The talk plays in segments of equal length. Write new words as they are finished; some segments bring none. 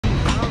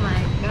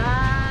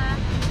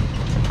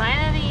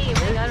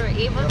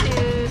able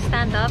to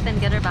stand up and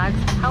get our bags.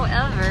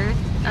 However,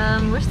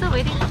 we're still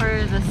waiting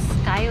for the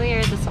skyway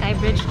or the sky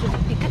bridge to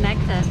be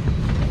connected.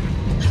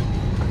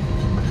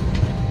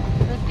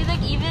 I feel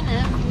like even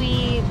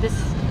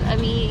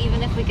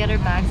if we get our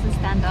bags and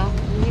stand up,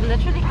 we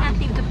literally can't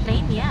leave the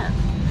plane yet.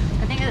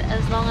 I think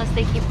as long as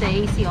they keep the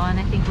AC on,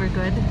 I think we're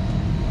good.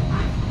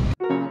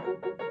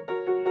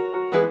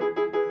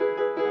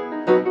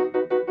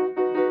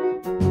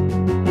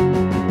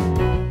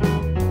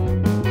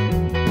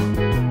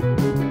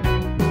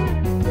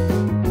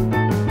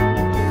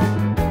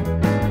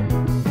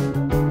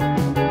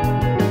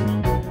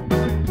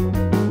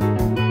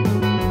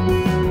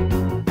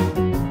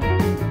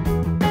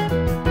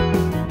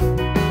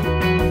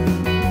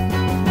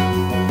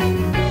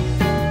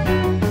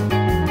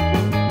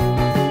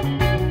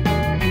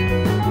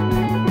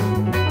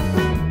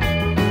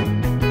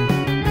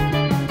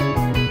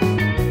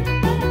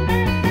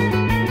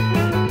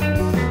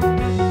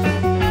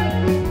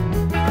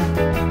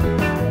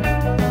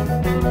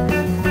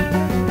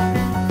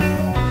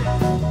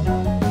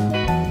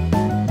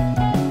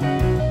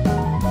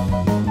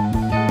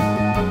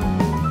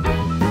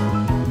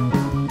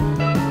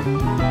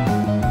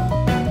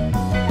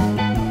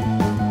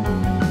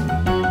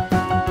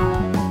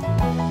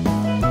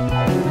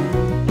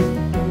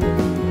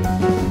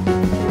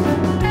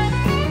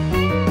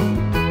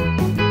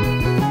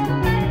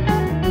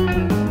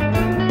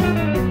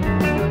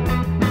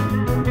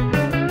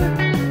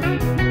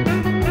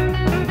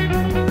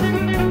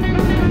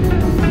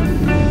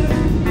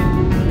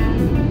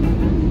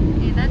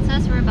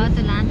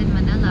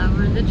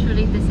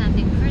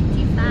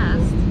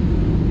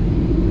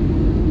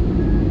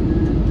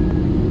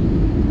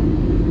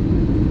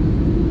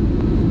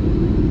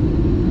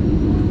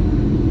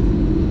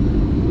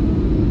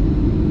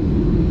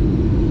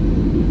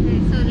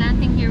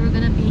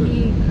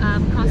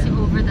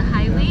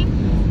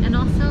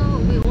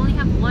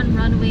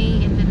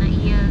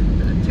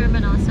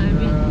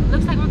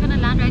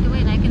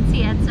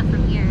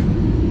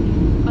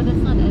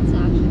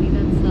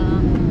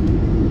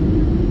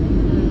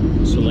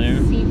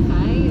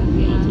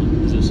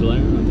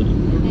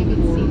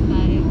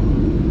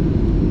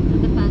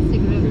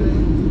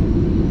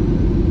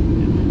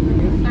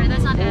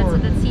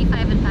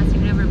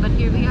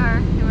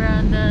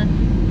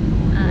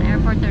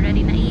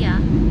 Already NAIA.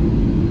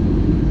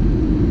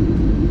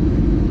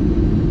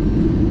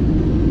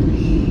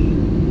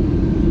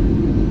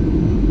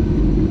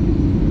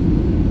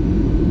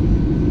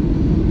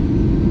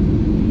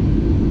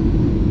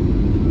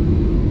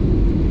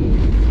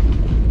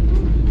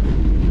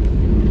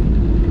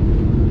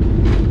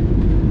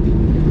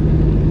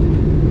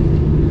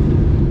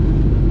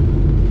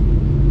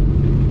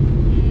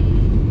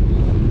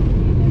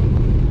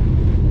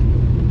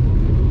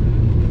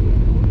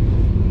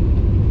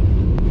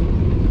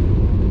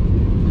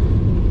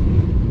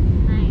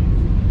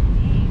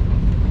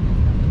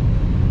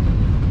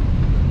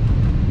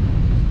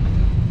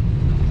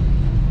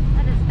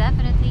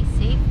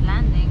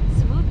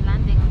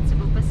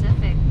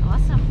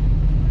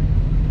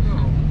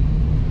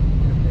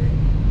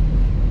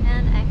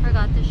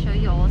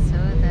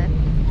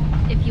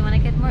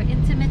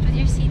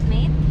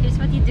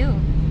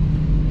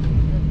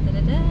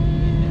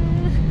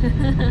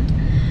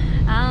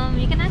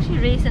 You can actually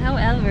raise it.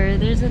 However,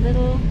 there's a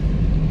little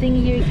thing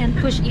here you can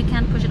push. You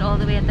can't push it all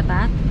the way at the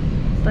back,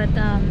 but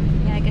yeah,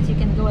 I guess you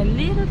can go a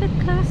little bit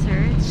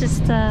closer. It's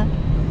just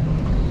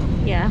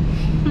yeah,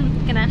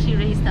 you can actually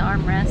raise the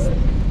armrest.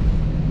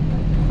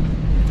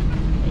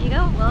 There you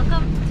go.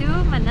 Welcome to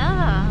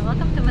Manila.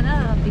 Welcome to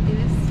Manila,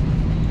 Bidus.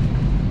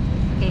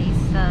 Okay, he's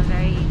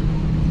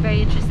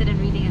very interested in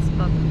reading his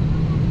book.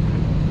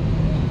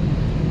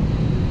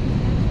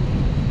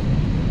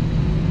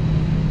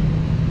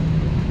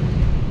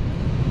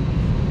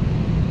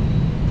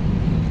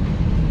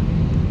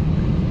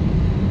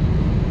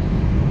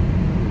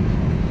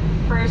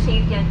 For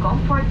safety and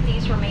comfort,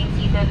 please remain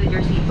seated with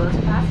your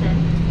seatbelts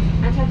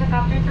fastened until the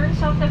captain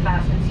turns off the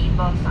fasten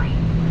seatbelt sign.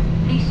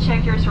 Please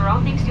check your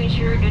surroundings to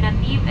ensure you do not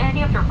leave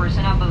any of your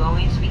personal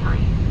belongings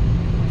behind.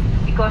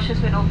 Be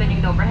cautious when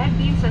opening the overhead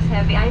bins as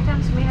heavy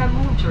items may have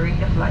moved during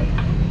the flight.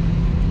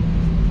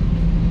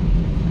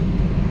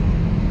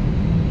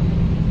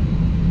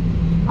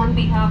 On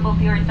behalf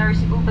of your entire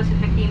Cebu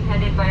Pacific team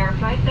headed by our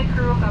flight deck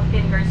crew,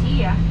 Captain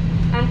Garcia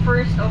and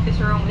First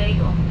Officer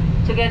Onglego,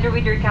 together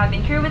with your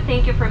cabin crew, we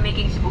thank you for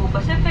making Cebu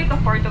Pacific a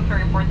part of your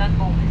important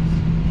moments.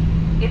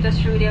 It was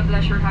truly a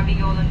pleasure having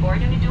you all on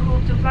board, and we do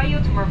hope to fly you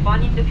to more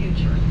fun in the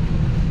future.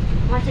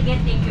 Once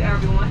again, thank you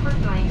everyone for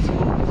flying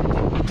Cebu Pacific.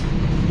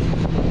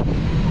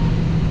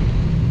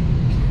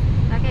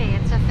 Okay,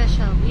 it's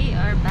official. We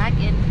are back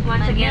in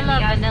Once again, we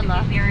ask you to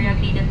keep your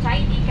clean and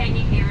tidy.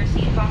 Kindly clear your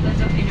seat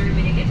pockets of inner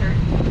indicator,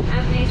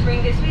 and please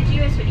bring this with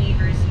you as we leave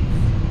your seats.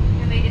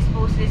 You may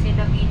dispose this in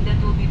the bin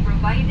that will be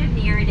provided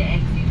near the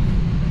exit.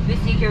 We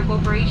seek your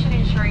cooperation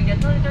ensuring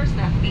that toilets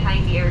left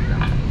behind the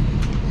aircraft.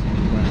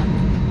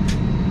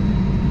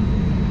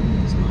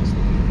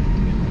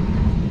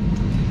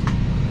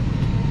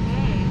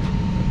 Okay.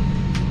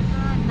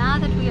 Now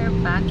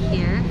back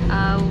here.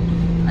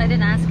 I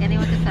didn't ask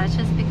anyone to fetch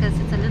us because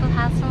it's a little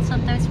hassle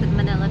sometimes with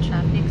Manila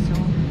traffic. So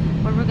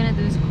what we're gonna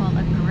do is call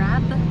a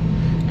Grab,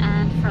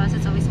 and for us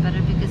it's always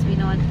better because we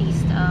know at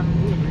least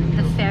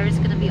the fare is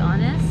gonna be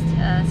honest.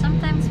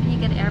 Sometimes when you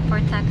get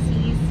airport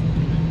taxis,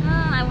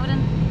 I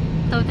wouldn't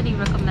totally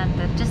recommend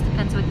it. Just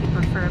depends what you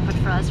prefer. But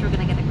for us, we're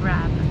gonna get a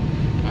Grab.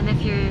 And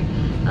if you're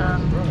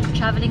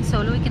traveling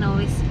solo, you can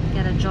always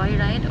get a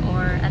joyride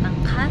or an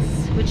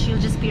angkas, which you'll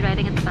just be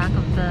riding at the back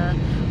of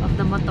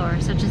the motor.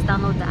 So just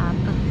download the app.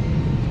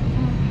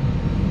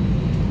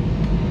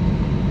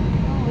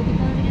 Oh, we're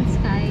building in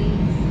Skyway.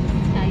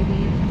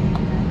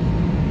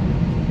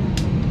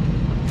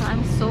 So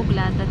I'm so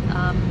glad that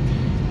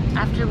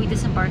after we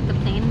disembarked the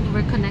plane,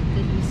 we're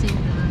connected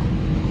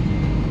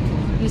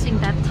using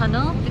that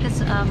tunnel,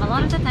 because a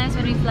lot of the times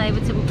when we fly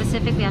with Cebu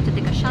Pacific, we have to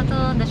take a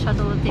shuttle, and the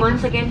shuttle will take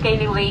Once again,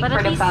 kindly wait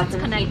for the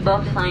fasten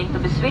seatbelt sign to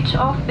be switched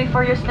off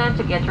before you stand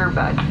to get your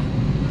bag.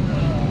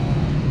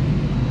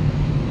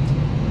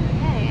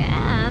 Okay,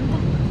 and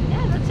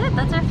yeah, that's it.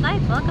 That's our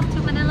flight. Welcome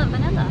to Manila.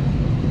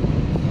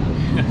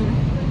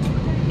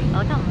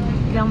 Welcome.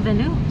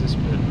 Bienvenue.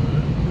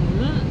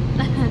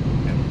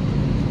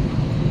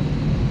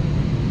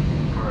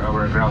 For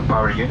our ground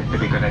power unit to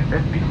be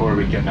connected before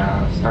we can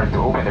start to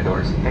open the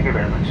doors. Thank you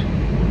very much.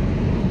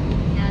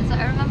 Yeah, so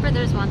I remember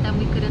there's one time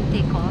we couldn't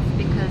take off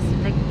because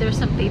like there's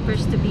some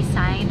papers to be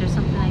signed or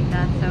something like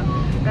that. So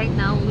right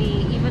now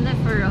even if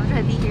we're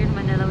already here in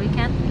Manila, we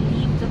can't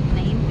leave the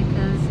plane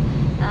because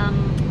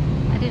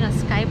I don't know,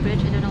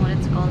 Skybridge, I don't know what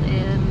it's called,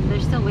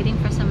 they're still waiting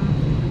for some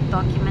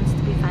documents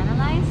to be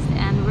finalized,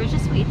 and we're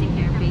just waiting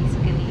here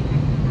basically.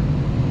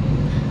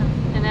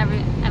 And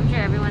I'm sure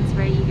everyone's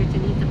very eager to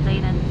leave the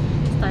plane and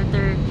start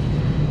their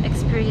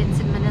experience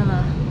in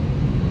Manila.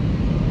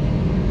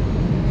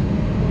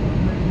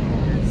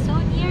 So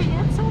near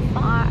yet so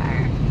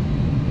far.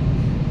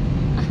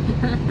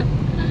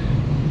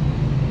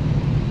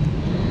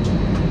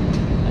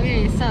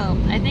 Okay, so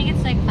I think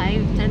it's like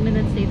 5-10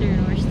 minutes later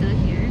and we're still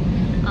here.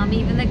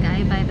 Even the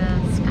guy by the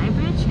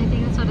Skybridge, I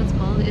think that's what it's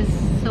called, is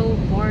so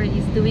bored.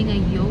 He's doing a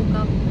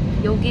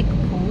yogic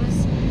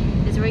pose.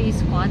 It's where you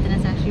squat, and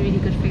it's actually really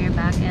good for your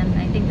back and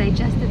I think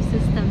digestive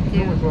system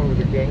too. What's wrong with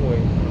the gangway?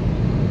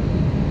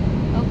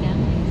 Oh,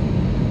 gangway.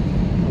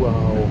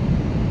 Wow.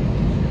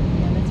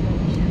 Yeah, that's what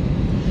we should.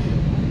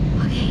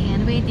 Okay,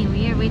 and waiting.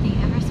 We are waiting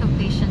ever so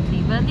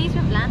patiently. But at least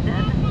we've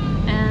landed.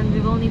 And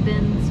we've only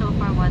been so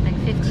far, what, like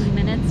 15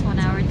 minutes, 1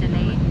 hour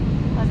delay?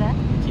 What's that?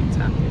 Keep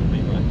tapping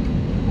me like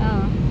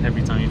Oh.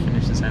 every time you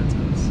finish a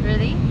sentence.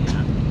 Really?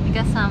 Yeah.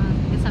 Because some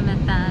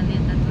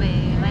Italian that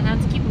way. My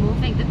hands keep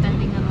moving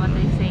depending on what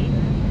I say.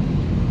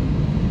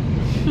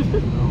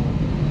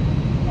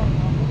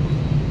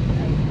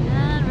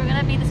 And we're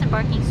gonna be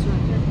disembarking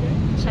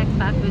soon. Check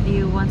back with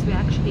you once we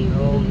actually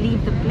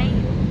leave the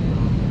plane.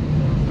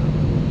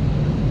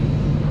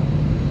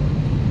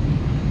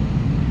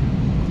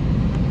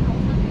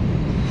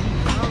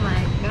 Oh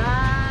my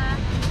god.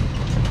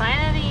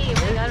 Finally,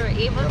 we're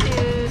able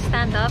to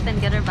stand up and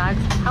get our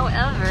bags.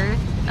 However,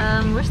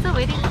 we're still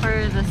waiting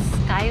for the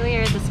Skyway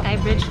or the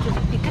Skybridge to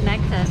be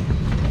connected.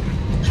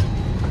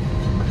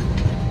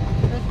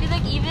 I feel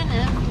like even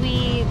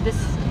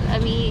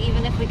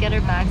if we get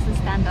our bags and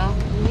stand up,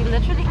 we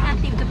literally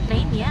can't leave the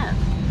plane yet.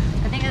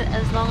 I think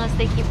as long as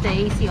they keep the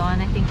AC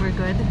on, I think we're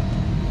good.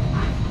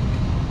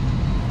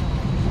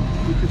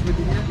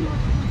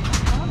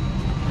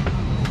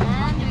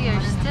 And we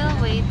are still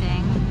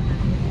waiting.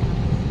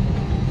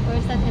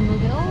 Where's that thing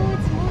moving? Oh,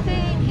 it's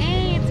moving!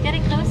 Hey, it's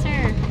getting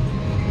closer!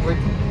 Wait.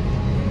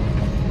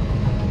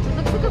 It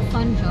looks like a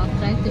fun job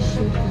trying to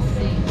shoot this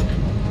thing.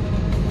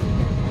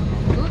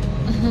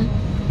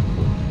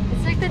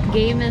 It's like that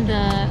game in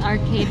the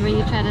arcade where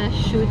you try to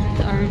shoot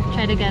or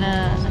try to get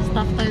a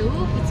stuffed toy.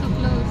 Ooh, it's so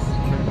close.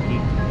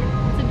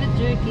 It's a bit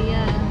jerky,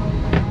 yeah.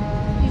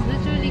 He's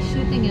literally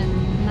shooting it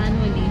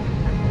manually.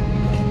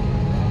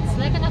 It's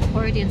like an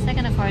accordion. It's like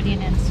an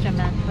accordion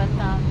instrument. But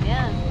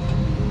yeah.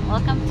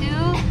 Welcome to...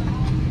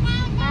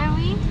 Where are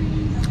we?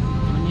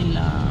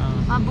 Manila.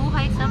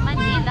 Mabuhay sa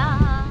Manila.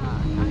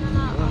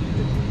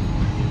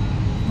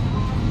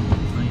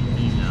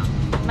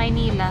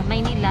 Manila.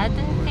 Maynilad,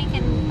 I think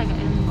in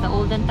the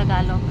olden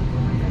Tagalog.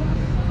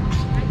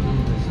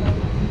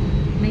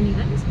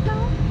 Maynilad is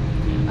flower?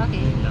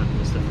 Okay. Manila.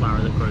 It's the flower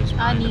that grows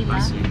by the Nila.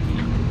 Pacific.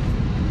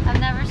 I've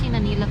never seen a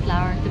Nila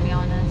flower, to be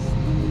honest.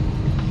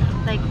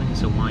 Like, I think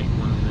it's a white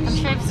one. I'm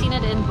sure I've seen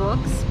it in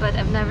books, but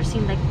I've never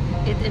seen like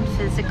it in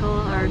physical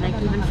or like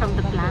even from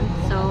the plant.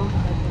 So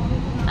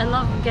I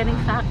love getting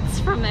facts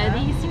from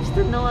Eddie. He seems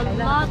to know a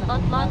lot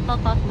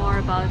more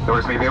about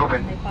Doors may be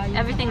open.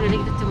 everything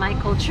related to my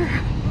culture.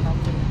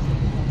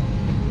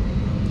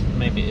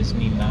 Maybe it's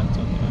Nila I'm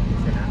talking about.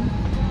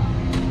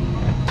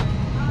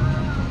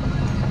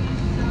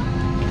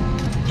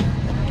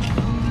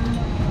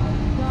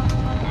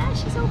 Yeah,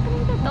 she's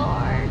opening the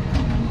door.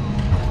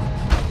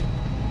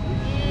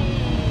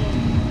 Yay.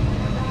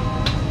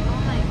 Oh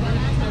my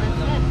goodness, so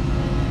that's it.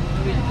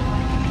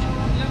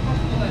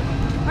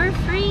 We're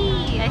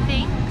free, I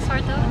think. So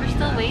sort of. We're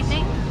still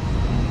waiting.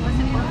 What's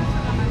it called?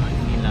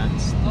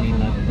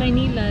 Nilad. By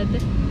Nilad.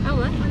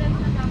 Oh, what?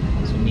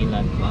 So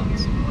Nilad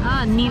plants.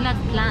 Ah, Nilad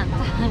plant.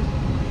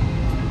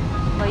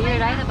 Well, you're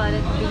right about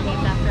it being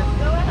named after a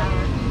flower.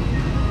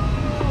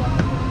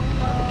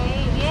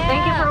 Okay, yeah.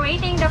 Thank you for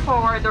waiting. The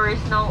forward door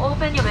is now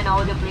open. You may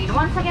now deplane.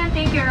 Once again,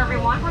 thank you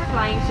everyone for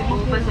flying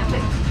Cebu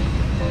Pacific.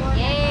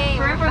 Yay!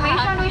 For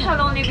information, we shall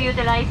only be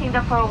utilizing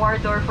the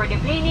forward door for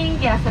deplaning.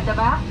 Guests at the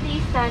back,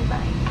 please stand by.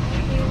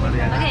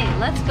 Okay,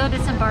 let's go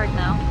disembark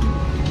now.